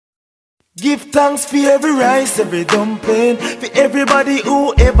Give thanks for every rice, every dumpling, for everybody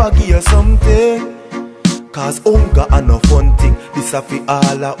who ever give you something. Cause hunger and no fun thing, this a for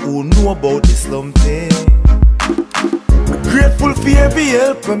all who know about this slum thing. Grateful for every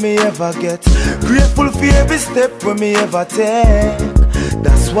help when me ever get, grateful for every step when me ever take.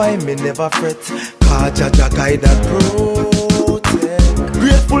 That's why me never fret, cause Jaja guide and protect.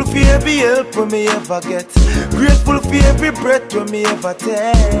 Grateful for every help when me ever get, grateful for every breath when me ever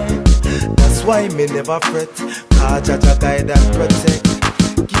take. That's why me never fret, cause Jaja guide and protect.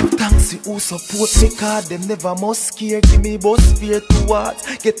 Give thanks to who support me, cause them never must scare. Give me bus fear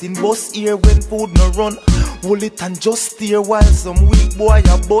towards getting bus here when food no run. Hold it and just steer while some weak boy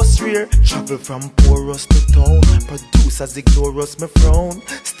a bus rear. Travel from porous to town, producers ignore us, me frown.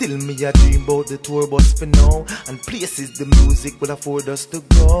 Still me a dream about the tour bus for now, and places the music will afford us to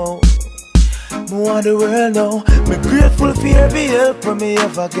go. Me want the world now. Me grateful for every help when me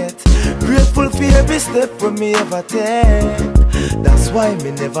ever get, grateful for every step when me ever take. That's why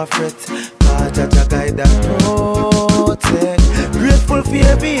me never fret, cause Jaja guide and protect. Grateful for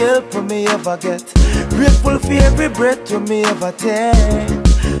every help when me ever get, grateful for every breath when me ever take.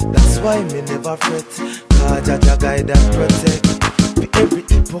 That's why me never fret, cause Jaja guide and protect. For every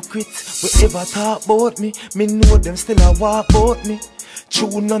hypocrite we ever talk about me, me know them still a walk about me.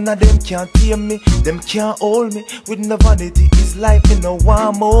 True, none of them can't tame me, them can't hold me. With no vanity is life, me no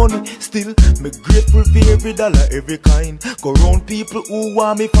want money. Still, me grateful for every dollar, every kind. Go round people who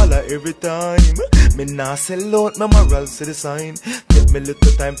want me follow every time. Me nah sell out my morals to the sign. Take me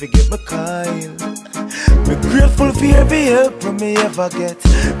little time to get my kind. Me grateful for every help when me ever get,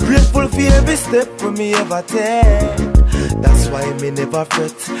 grateful for every step when me ever take. That's why me never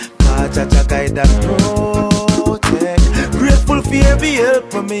fret, cause Jaja guide and protect. Grateful for every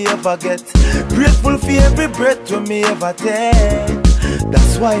help when me ever get, grateful for every breath when me ever take.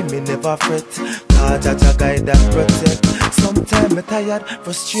 That's why me never fret, cause Jaja guide and protect. Sometimes me tired,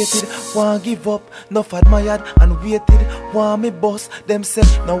 frustrated, want give up, enough admired and waited. Want me boss, them say,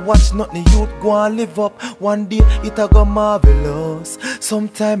 now watch nothing youth go and live up. One day it a go marvelous.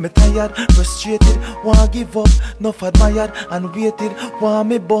 Sometimes me tired, frustrated, want give up, enough admired and waited. Want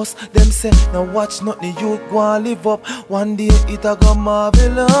me boss, them say, now watch nothing youth go and live up. One day it a go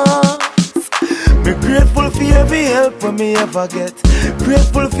marvelous. Me grateful for every help when me ever get,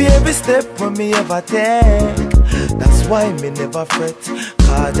 grateful for every step when me ever take. That's why me never fret,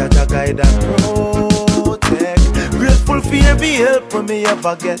 cause Jaja guide and protect. Grateful for every help when me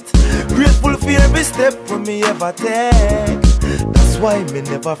ever get, grateful for every step when me ever take. That's why me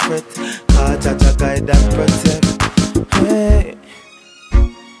never fret, cause Jaja guide and protect. Hey,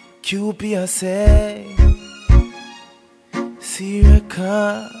 QP I say, see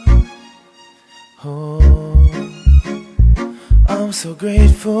Reker. Oh, I'm so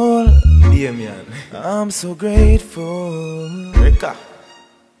grateful. Yeah, man. I'm so grateful. Reker,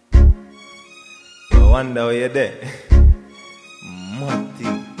 I wonder where you're there.